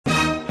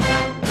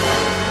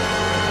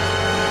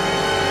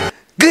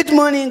Good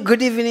morning,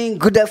 good evening,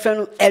 good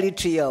afternoon,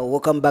 Eritrea.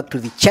 Welcome back to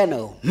the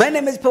channel. My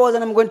name is Powers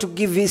and I'm going to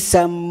give you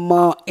some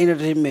more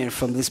entertainment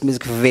from this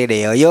music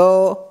video.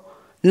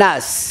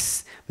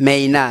 Yonas,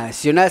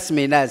 Maynas, Yonas,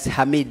 Maynas,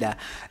 Hamida.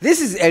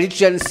 This is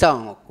Eritrean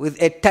song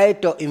with a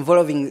title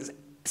involving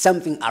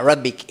something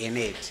Arabic in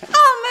it.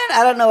 Oh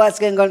man, I don't know what's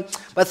going on,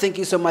 but thank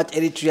you so much,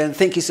 Eritrean.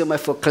 Thank you so much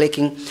for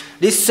clicking.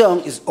 This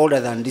song is older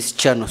than this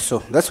channel, so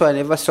that's why I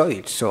never saw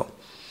it. So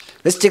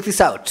let's check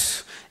this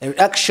out. A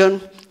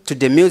reaction to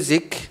the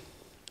music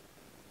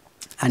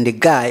and the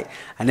guy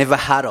I never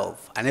heard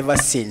of, I never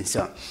seen.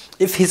 So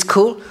if he's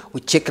cool,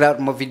 we check out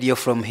more video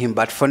from him.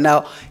 But for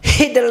now,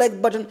 hit the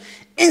like button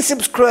and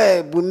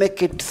subscribe. We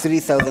make it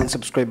 3,000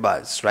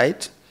 subscribers,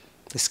 right?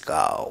 Let's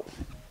go.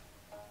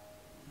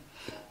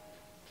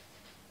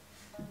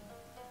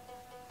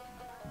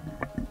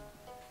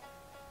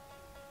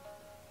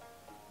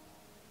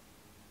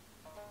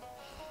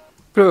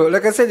 Bro,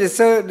 like I said,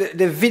 so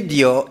the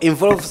video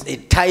involves a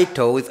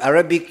title with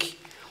Arabic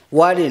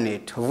word in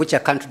it, of which I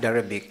can't read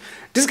Arabic.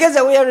 These guys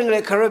are wearing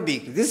like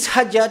Arabic. These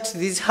hajjat,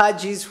 these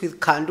hajis with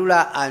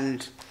kandula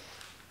and...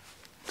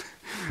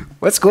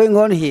 What's going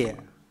on here?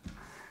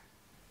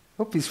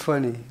 Hope it's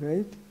funny,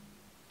 right?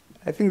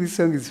 I think this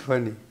song is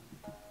funny.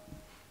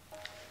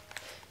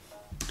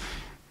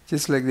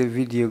 Just like the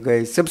video,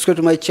 guys. Subscribe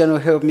to my channel,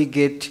 help me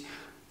get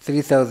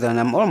 3,000.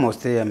 I'm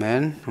almost there,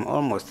 man. I'm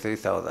almost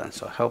 3,000,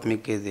 so help me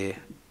get there.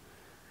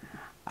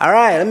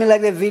 Alright, let me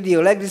like the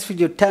video. Like this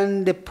video,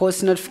 turn the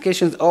post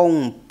notifications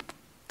on.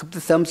 Keep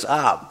the thumbs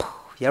up.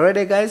 You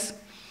ready, guys?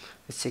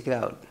 Let's check it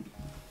out.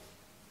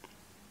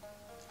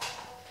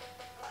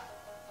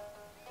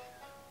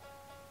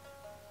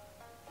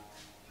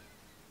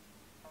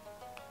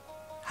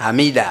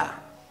 Hamida.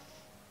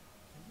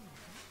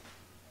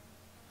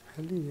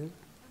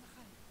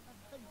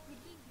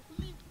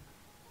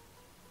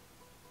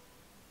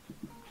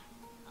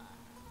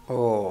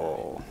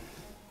 Oh.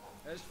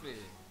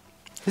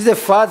 He's the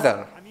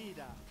father.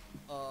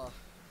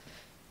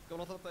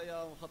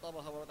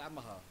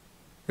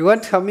 You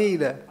want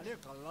Hamida?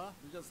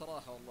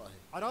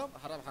 حرام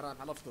حرام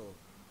حلفته.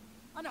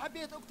 أنا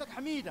حبيت أختك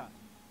حميدة.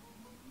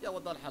 يا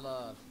ولد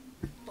الحلال.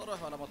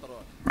 تروح ولا ما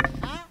تروح؟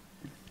 ها؟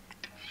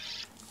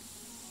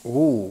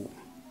 Ooh.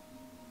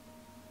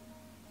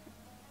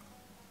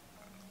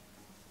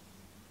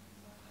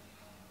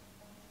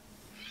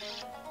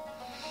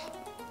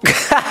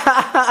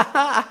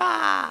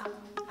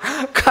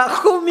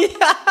 Kakumi.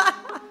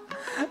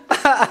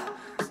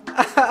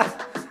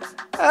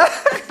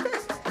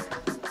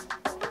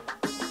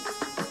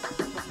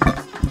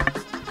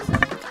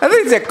 I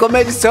think it's a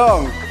comedy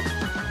song.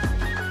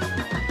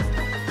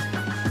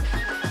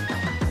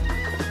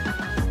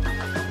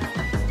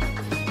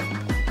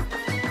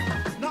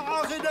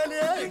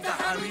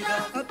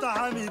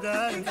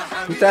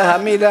 It's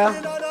Hamida.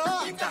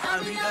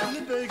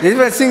 He's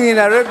even singing in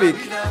Arabic.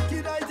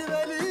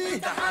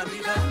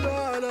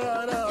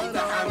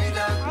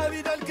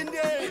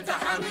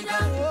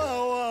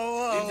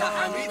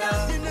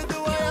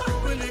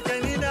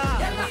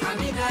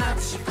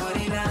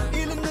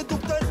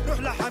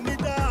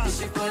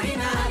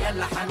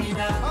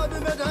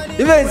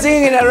 Even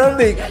singing in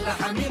Arabic.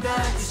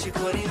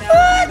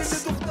 What?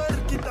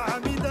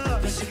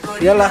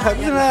 Yalla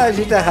Hamida,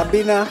 Jita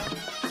Habina.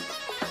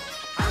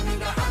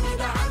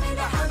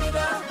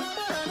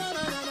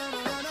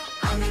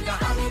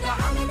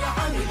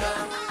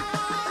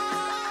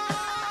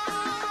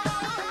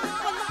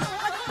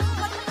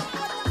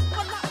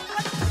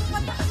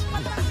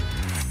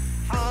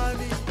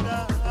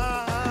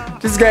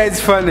 This guy is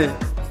funny.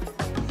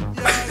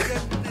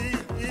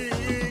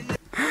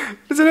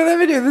 There's another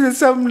video. This is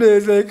somebody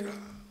is like.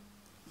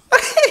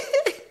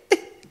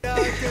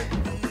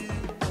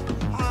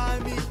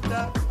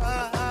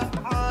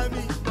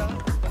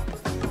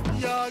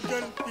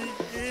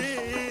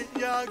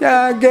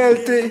 Yeah,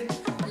 guilty.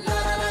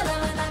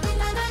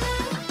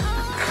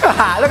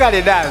 Look at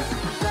the dance.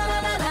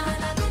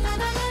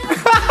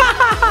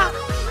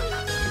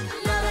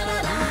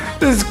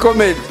 This is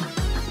comedy.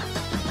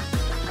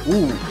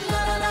 Ooh.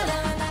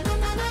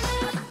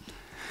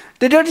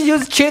 They don't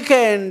use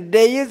chicken.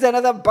 They use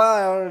another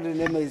bird. The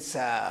name is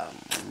I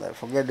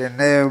forget the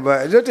name,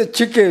 but it's not a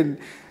chicken.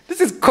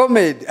 This is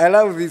comedy. I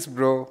love this,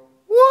 bro.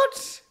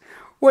 What?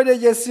 Where did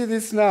I just see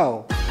this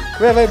now?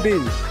 Where have I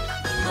been?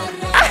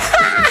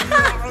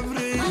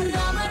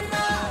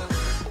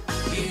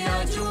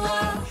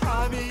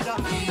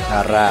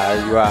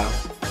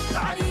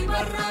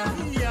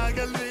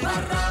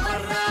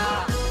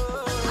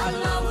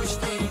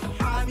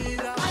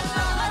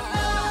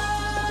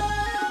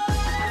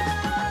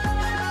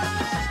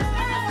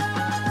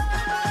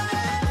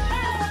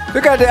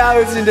 Look at the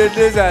house in the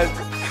desert.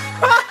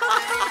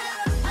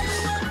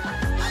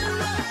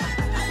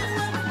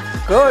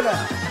 Go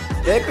now.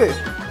 Take it.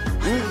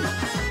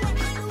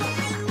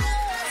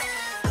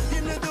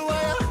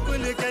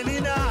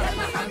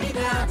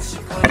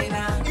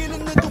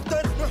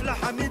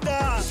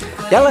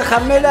 Yalla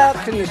Hamida,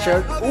 finish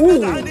it.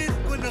 Ooh.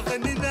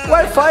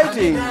 Why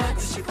fighting?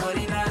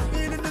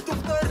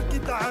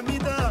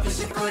 حميدة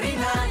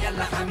اشكرينا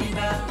يلا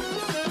حميدة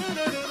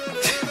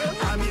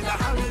حميدة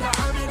حميدة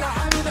حميدة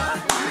حميدة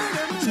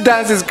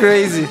Dance is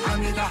crazy.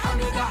 حميدة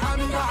حميدة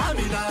حميدة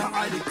حميدة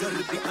تعالي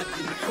قربي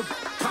قدم الحب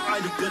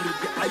تعالي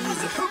قربي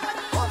عايز حب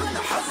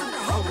هذا حزن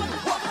هذا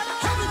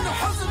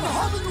حزن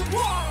هذا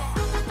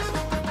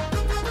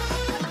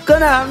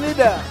Gonna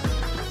Hamida.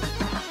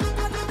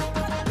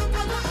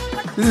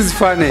 This is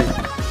funny.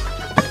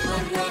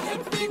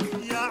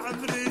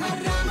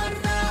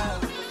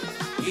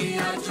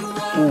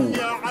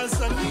 يا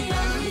عسل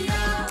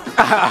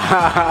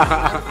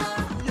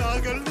يا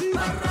قلبي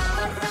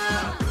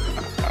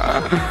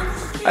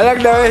I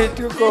like the way he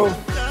took off.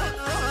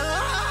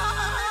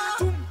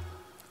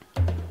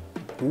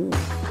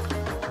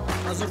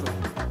 أزره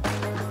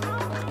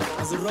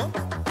أزره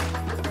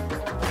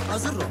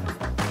أزره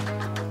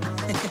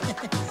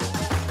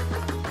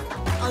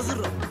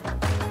أزره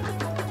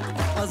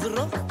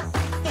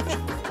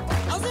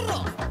أزره أزره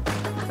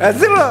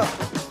Azura.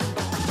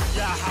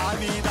 يا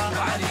حميدة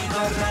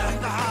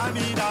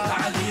حميدة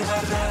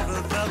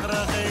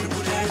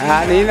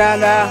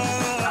Haninana.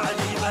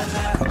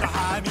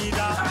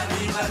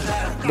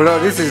 Bro,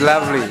 this is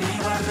lovely.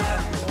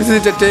 This is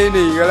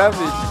entertaining. I love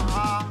it.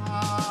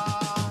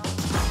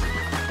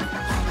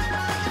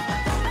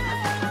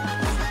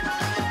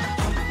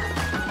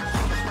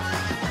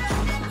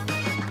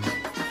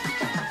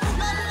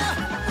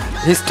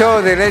 He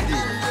stole already.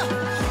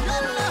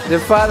 The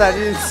father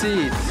didn't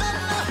see it.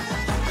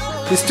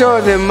 He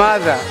stole the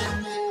mother.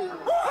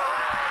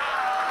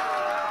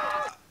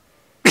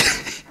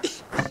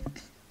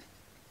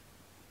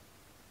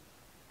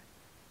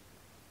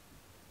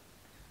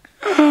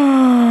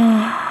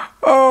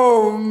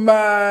 Oh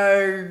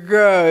my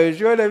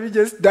gosh, what have you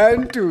just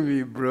done to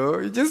me, bro?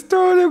 You just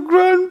stole the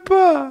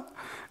grandpa.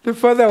 The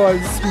father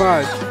was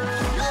smart.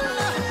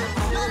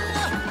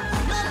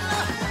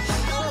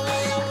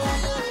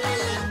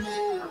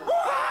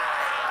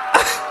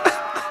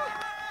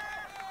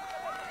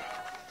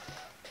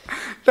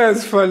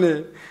 That's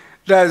funny.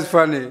 That's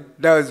funny.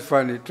 That was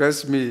funny.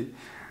 Trust me.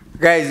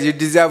 Guys, you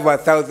deserve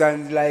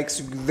 1,000 likes.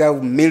 You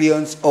deserve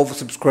millions of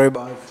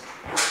subscribers.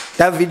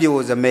 That video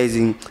was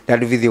amazing. That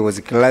video was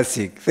a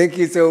classic. Thank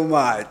you so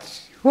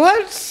much.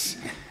 What?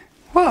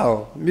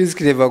 Wow.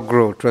 Music never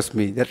grow. Trust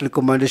me. That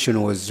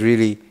recommendation was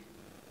really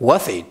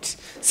worth it.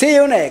 See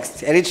you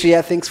next.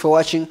 Eritrea, thanks for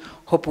watching.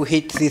 Hope we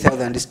hit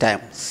 3,000 this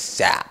time.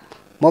 Yeah.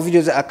 More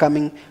videos are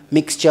coming.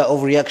 Mixture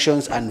of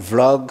reactions and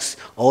vlogs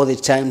all the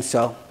time.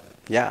 So,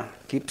 yeah,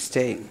 keep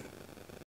staying.